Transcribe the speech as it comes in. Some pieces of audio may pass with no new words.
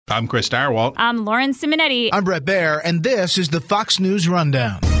I'm Chris Darwalt. I'm Lauren Simonetti. I'm Brett Baer, and this is the Fox News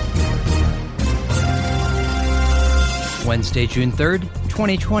Rundown. Wednesday, June 3rd,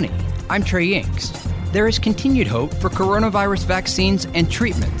 2020. I'm Trey Inks. There is continued hope for coronavirus vaccines and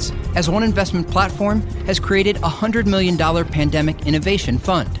treatments, as one investment platform has created a $100 million pandemic innovation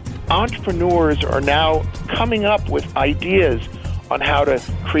fund. Entrepreneurs are now coming up with ideas on how to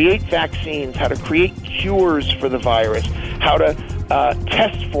create vaccines, how to create cures for the virus, how to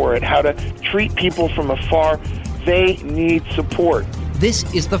test for it, how to treat people from afar. They need support. This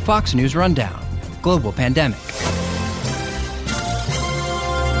is the Fox News Rundown. Global pandemic.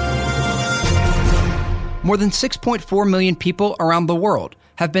 More than 6.4 million people around the world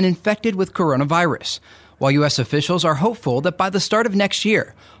have been infected with coronavirus, while U.S. officials are hopeful that by the start of next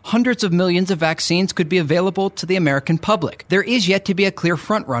year, hundreds of millions of vaccines could be available to the American public. There is yet to be a clear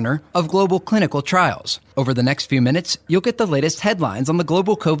frontrunner of global clinical trials. Over the next few minutes, you'll get the latest headlines on the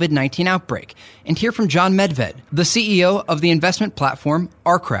global COVID-19 outbreak and hear from John Medved, the CEO of the investment platform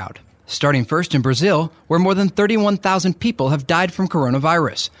OurCrowd. Starting first in Brazil, where more than 31,000 people have died from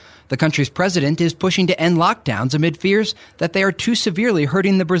coronavirus. The country's president is pushing to end lockdowns amid fears that they are too severely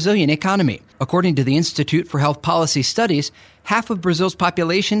hurting the Brazilian economy. According to the Institute for Health Policy Studies, half of Brazil's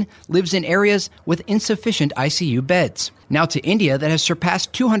population lives in areas with insufficient ICU beds. Now to India, that has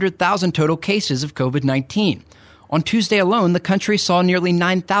surpassed 200,000 total cases of COVID-19. On Tuesday alone, the country saw nearly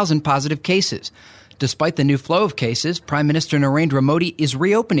 9,000 positive cases. Despite the new flow of cases, Prime Minister Narendra Modi is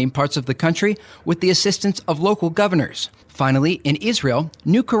reopening parts of the country with the assistance of local governors. Finally, in Israel,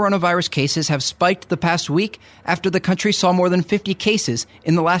 new coronavirus cases have spiked the past week after the country saw more than 50 cases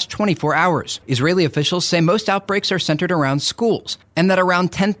in the last 24 hours. Israeli officials say most outbreaks are centered around schools, and that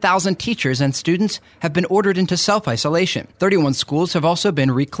around 10,000 teachers and students have been ordered into self-isolation. 31 schools have also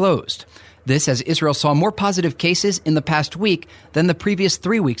been reclosed. This as Israel saw more positive cases in the past week than the previous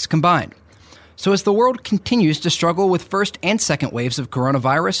 3 weeks combined. So as the world continues to struggle with first and second waves of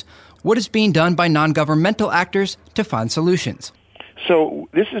coronavirus, what is being done by non-governmental actors to find solutions? So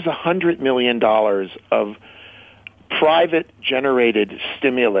this is $100 million of private-generated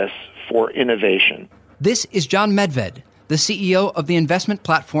stimulus for innovation. This is John Medved, the CEO of the investment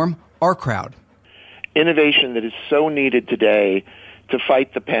platform OurCrowd. Innovation that is so needed today to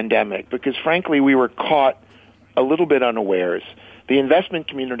fight the pandemic, because frankly we were caught a little bit unawares. The investment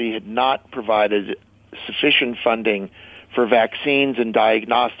community had not provided sufficient funding for vaccines and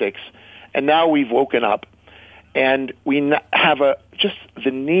diagnostics, and now we've woken up, and we have just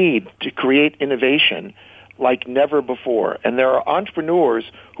the need to create innovation like never before. And there are entrepreneurs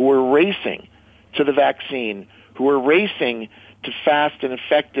who are racing to the vaccine, who are racing to fast and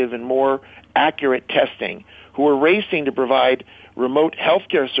effective and more accurate testing, who are racing to provide remote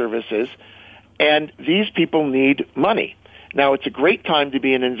healthcare services, and these people need money. Now, it's a great time to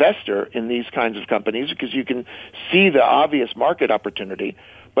be an investor in these kinds of companies because you can see the obvious market opportunity,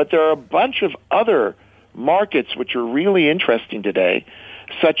 but there are a bunch of other markets which are really interesting today,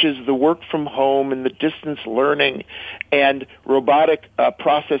 such as the work from home and the distance learning and robotic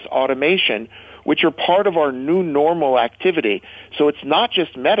process automation, which are part of our new normal activity. So it's not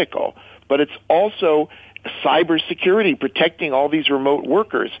just medical, but it's also cybersecurity, protecting all these remote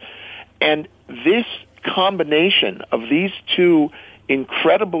workers. And this combination of these two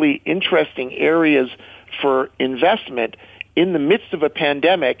incredibly interesting areas for investment in the midst of a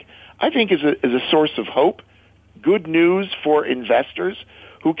pandemic, I think is a source of hope, good news for investors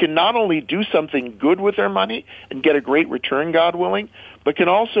who can not only do something good with their money and get a great return, God willing, but can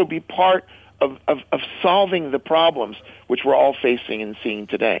also be part of solving the problems which we're all facing and seeing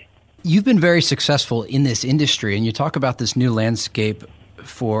today. You've been very successful in this industry, and you talk about this new landscape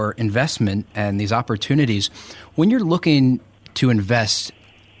for investment and these opportunities. When you're looking to invest,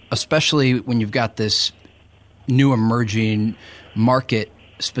 especially when you've got this new emerging market,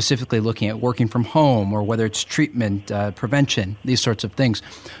 specifically looking at working from home or whether it's treatment, prevention, these sorts of things,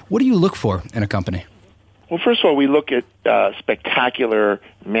 what do you look for in a company? Well, first of all, we look at spectacular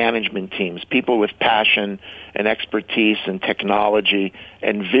management teams, people with passion and expertise and technology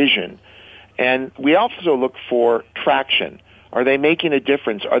and vision. And we also look for traction. Are they making a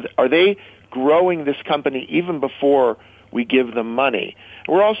difference? Are they growing this company even before we give them money?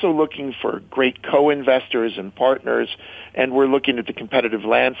 We're also looking for great co-investors and partners, and we're looking at the competitive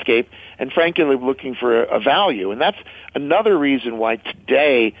landscape, and frankly, looking for a value. And that's another reason why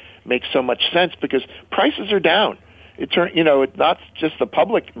today makes so much sense, because prices are down. it's not just the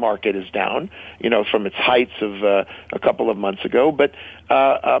public market is down, from its heights of a couple of months ago, but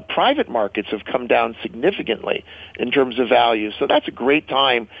private markets have come down significantly in terms of value. So that's a great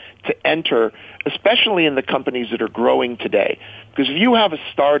time to enter, especially in the companies that are growing today. Because if you have a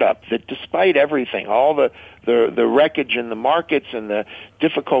startup that, despite everything, all the wreckage in the markets and the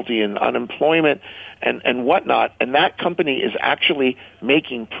difficulty in unemployment and whatnot, and that company is actually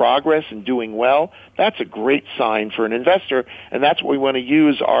making progress and doing well, that's a great sign for an investor, and that's what we want to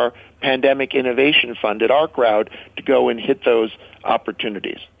use our Pandemic Innovation Fund at OurCrowd to go and hit those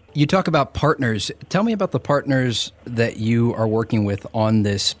opportunities. You talk about partners. Tell me about the partners that you are working with on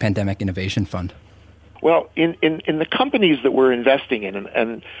this Pandemic Innovation Fund. Well, in the companies that we're investing in,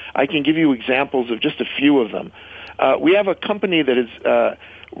 and I can give you examples of just a few of them, we have a company that is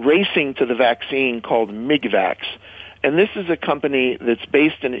racing to the vaccine called MigVax. And this is a company that's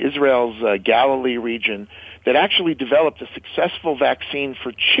based in Israel's Galilee region that actually developed a successful vaccine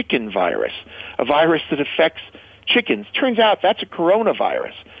for chicken virus, a virus that affects chickens. Turns out that's a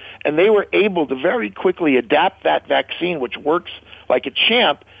coronavirus. And they were able to very quickly adapt that vaccine, which works like a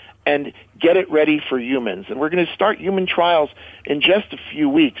champ, and get it ready for humans. And we're going to start human trials in just a few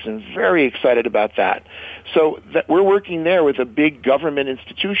weeks, and very excited about that. So we're working there with a big government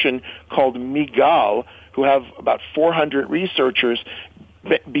institution called Migal, who have about 400 researchers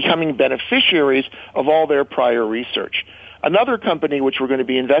becoming beneficiaries of all their prior research. Another company which we're going to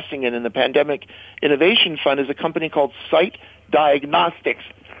be investing in the Pandemic Innovation Fund is a company called Site Diagnostics,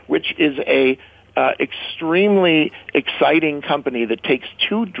 which is a extremely exciting company that takes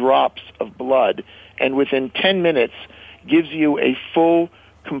 2 drops of blood and within 10 minutes gives you a full,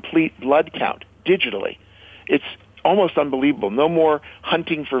 complete blood count digitally. It's almost unbelievable. No more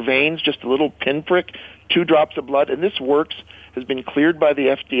hunting for veins, just a little pinprick, 2 drops of blood, and this works, has been cleared by the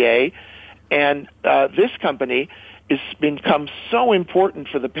FDA, and this company has become so important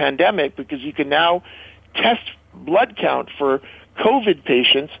for the pandemic because you can now test blood count for COVID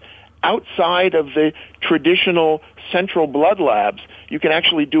patients outside of the traditional central blood labs. You can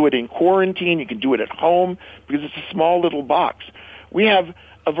actually do it in quarantine. You can do it at home because it's a small little box. We have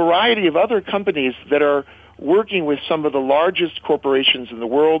a variety of other companies that are working with some of the largest corporations in the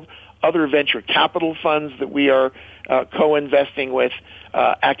world, other venture capital funds that we are co-investing with,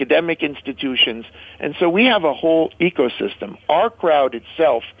 academic institutions. And so we have a whole ecosystem. OurCrowd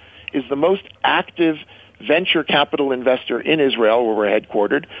itself is the most active venture capital investor in Israel, where we're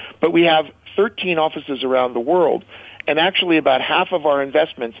headquartered, but we have 13 offices around the world, and actually about half of our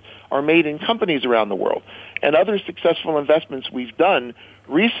investments are made in companies around the world. And other successful investments we've done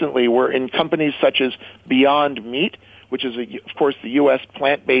recently were in companies such as Beyond Meat, which is, of course, the U.S.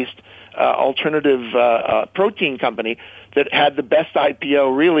 plant-based alternative protein company that had the best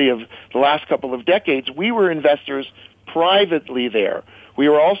IPO, really, of the last couple of decades. We were investors privately there. We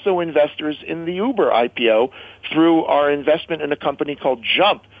were also investors in the Uber IPO through our investment in a company called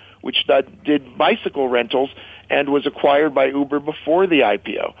Jump, which did bicycle rentals and was acquired by Uber before the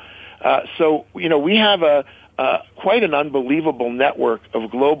IPO. So, we have quite an unbelievable network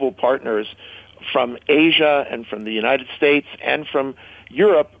of global partners from Asia and from the United States and from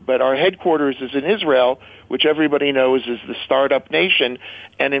Europe, but our headquarters is in Israel, which everybody knows is the startup nation,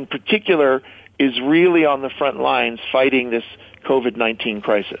 and in particular is really on the front lines fighting this COVID-19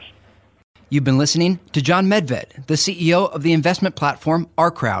 crisis. You've been listening to John Medved, the CEO of the investment platform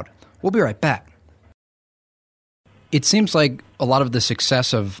OurCrowd. We'll be right back. It seems like a lot of the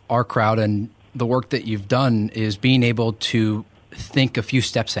success of OurCrowd and the work that you've done is being able to think a few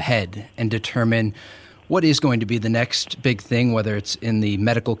steps ahead and determine what is going to be the next big thing, whether it's in the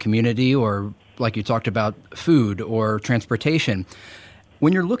medical community or, like you talked about, food or transportation.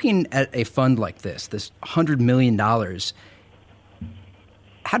 When you're looking at a fund like this $100 million,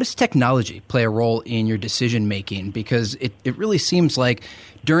 how does technology play a role in your decision-making? Because it really seems like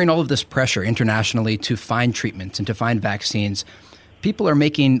during all of this pressure internationally to find treatments and to find vaccines, people are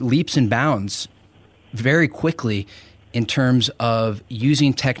making leaps and bounds very quickly in terms of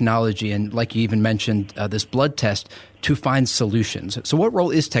using technology and, like you even mentioned, this blood test to find solutions. So what role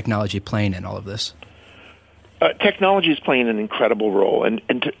is technology playing in all of this? Technology is playing an incredible role.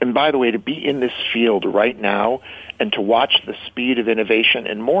 And by the way, to be in this field right now and to watch the speed of innovation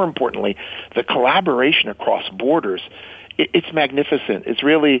and, more importantly, the collaboration across borders, it's magnificent. It's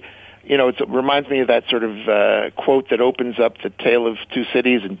really, it reminds me of that sort of quote that opens up the Tale of Two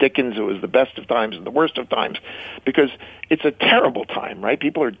Cities in Dickens. It was the best of times and the worst of times, because it's a terrible time, right?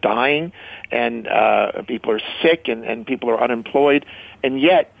 People are dying and people are sick and people are unemployed, and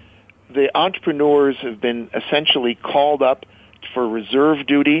yet the entrepreneurs have been essentially called up for reserve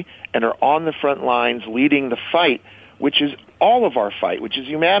duty and are on the front lines leading the fight which is all of our fight, which is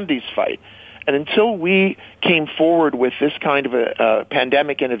humanity's fight. And until we came forward with this kind of a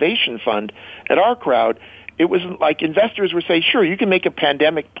pandemic innovation fund at our crowd, it was like investors were saying, sure, you can make a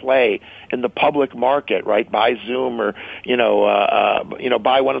pandemic play in the public market, right? Buy Zoom or,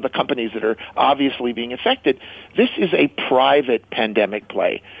 buy one of the companies that are obviously being affected. This is a private pandemic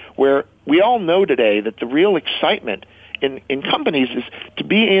play where we all know today that the real excitement in companies is to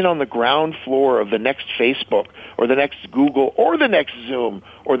be in on the ground floor of the next Facebook or the next Google or the next Zoom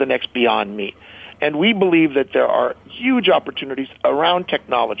or the next Beyond Meat. And we believe that there are huge opportunities around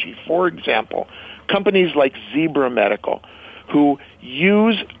technology. For example, companies like Zebra Medical, who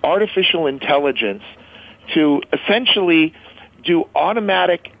use artificial intelligence to essentially do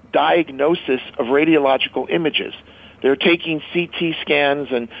automatic diagnosis of radiological images. They're taking CT scans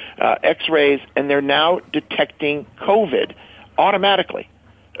and X-rays, and they're now detecting COVID automatically,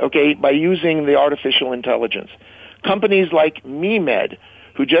 okay, by using the artificial intelligence. Companies like MeMed,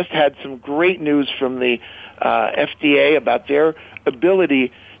 who just had some great news from the FDA about their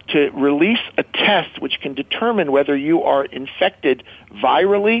ability to release a test which can determine whether you are infected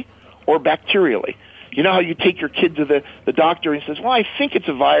virally or bacterially. You know how you take your kid to the doctor and he says, well, I think it's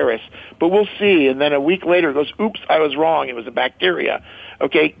a virus, but we'll see. And then a week later it goes, oops, I was wrong. It was a bacteria.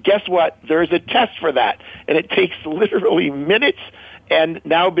 Okay, guess what? There's a test for that. And it takes literally minutes and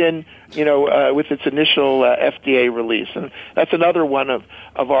now been, with its initial FDA release. And that's another one of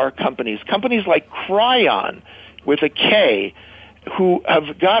our companies. Companies like Cryon with a K, who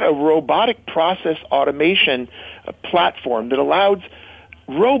have got a robotic process automation platform that allows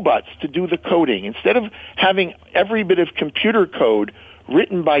robots to do the coding. Instead of having every bit of computer code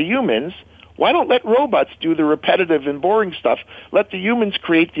written by humans, why don't let robots do the repetitive and boring stuff? Let the humans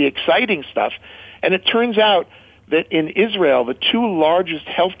create the exciting stuff. And it turns out that in Israel, the two largest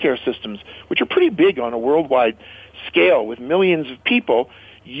healthcare systems, which are pretty big on a worldwide scale with millions of people,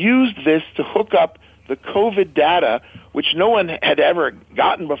 used this to hook up the COVID data, which no one had ever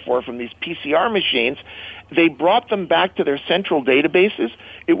gotten before from these PCR machines. They brought them back to their central databases.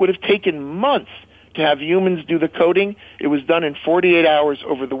 It would have taken months to have humans do the coding. It was done in 48 hours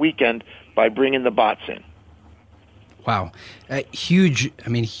over the weekend by bringing the bots in. Wow. Huge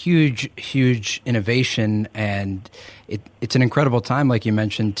innovation, and it's an incredible time, like you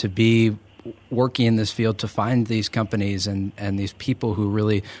mentioned, to be working in this field, to find these companies and these people who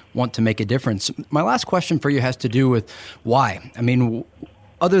really want to make a difference. My last question for you has to do with why. I mean,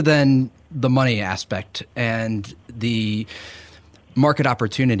 other than the money aspect and the market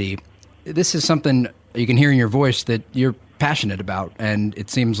opportunity, this is something you can hear in your voice that you're passionate about, and it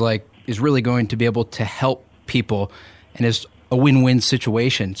seems like is really going to be able to help people and is a win-win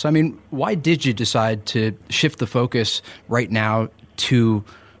situation. So, I mean, why did you decide to shift the focus right now to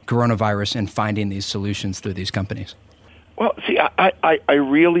coronavirus and finding these solutions through these companies? Well, see, I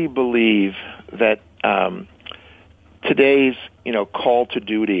really believe that today's call to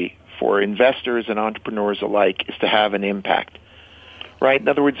duty for investors and entrepreneurs alike is to have an impact, right? In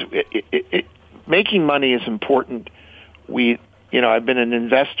other words, making money is important. I've been an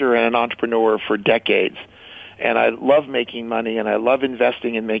investor and an entrepreneur for decades, and I love making money, and I love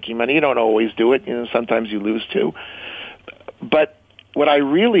investing and making money. You don't always do it. Sometimes you lose too. But what I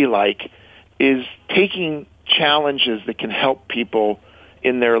really like is taking challenges that can help people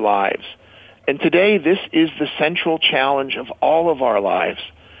in their lives. And today, this is the central challenge of all of our lives.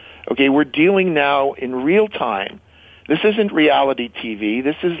 Okay, we're dealing now in real time. This isn't reality TV.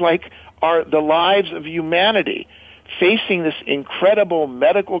 This is like the lives of humanity facing this incredible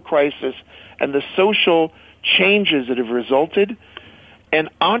medical crisis and the social changes that have resulted. And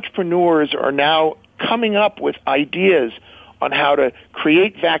entrepreneurs are now coming up with ideas on how to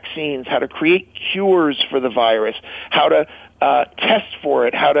create vaccines, how to create cures for the virus, how to test for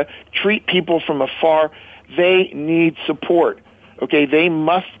it, how to treat people from afar. They need support. Okay, they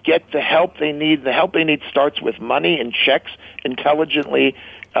must get the help they need. The help they need starts with money and checks intelligently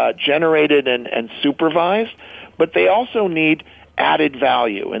generated and supervised, but they also need added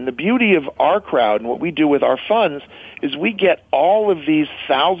value. And the beauty of our crowd and what we do with our funds is we get all of these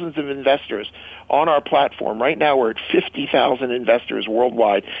thousands of investors on our platform. Right now we're at 50,000 investors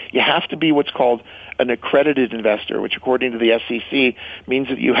worldwide. You have to be what's called an accredited investor, which according to the SEC means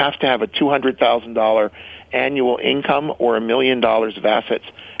that you have to have a $200,000 annual income or $1 million of assets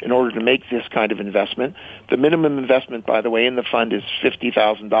in order to make this kind of investment. The minimum investment, by the way, in the fund is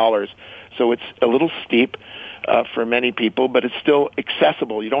 $50,000, so it's a little steep for many people, but it's still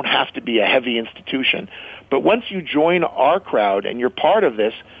accessible. You don't have to be a heavy institution. But once you join our crowd and you're part of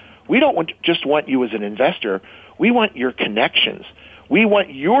this, we don't just want you as an investor. We want your connections. We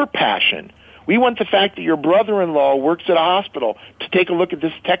want your passion. We want the fact that your brother-in-law works at a hospital to take a look at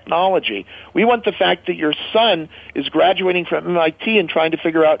this technology. We want the fact that your son is graduating from MIT and trying to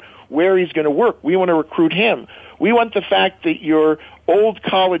figure out where he's going to work. We want to recruit him. We want the fact that your old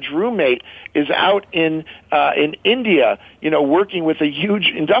college roommate is out in India, working with a huge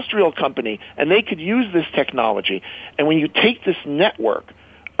industrial company, and they could use this technology. And when you take this network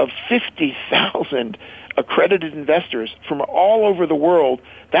of 50,000 accredited investors from all over the world,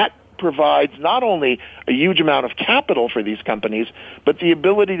 that provides not only a huge amount of capital for these companies, but the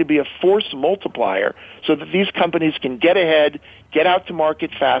ability to be a force multiplier so that these companies can get ahead, get out to market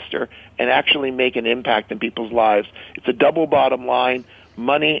faster, and actually make an impact in people's lives. It's a double bottom line,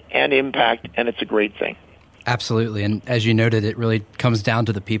 money and impact, and it's a great thing. Absolutely. And as you noted, it really comes down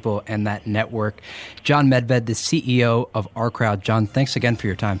to the people and that network. John Medved, the CEO of OurCrowd. John, thanks again for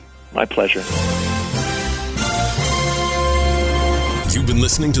your time. My pleasure. You've been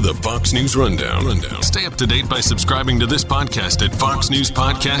listening to the Fox News Rundown. Stay up to date by subscribing to this podcast at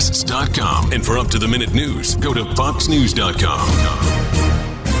foxnewspodcasts.com. And for up-to-the-minute news, go to foxnews.com.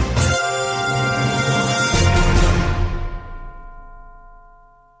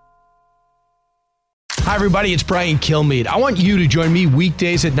 Hi, everybody. It's Brian Kilmeade. I want you to join me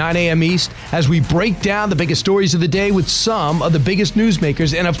weekdays at 9 a.m. East as we break down the biggest stories of the day with some of the biggest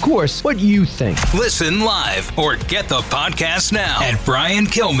newsmakers and, of course, what you think. Listen live or get the podcast now at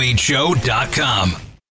BrianKilmeadeShow.com.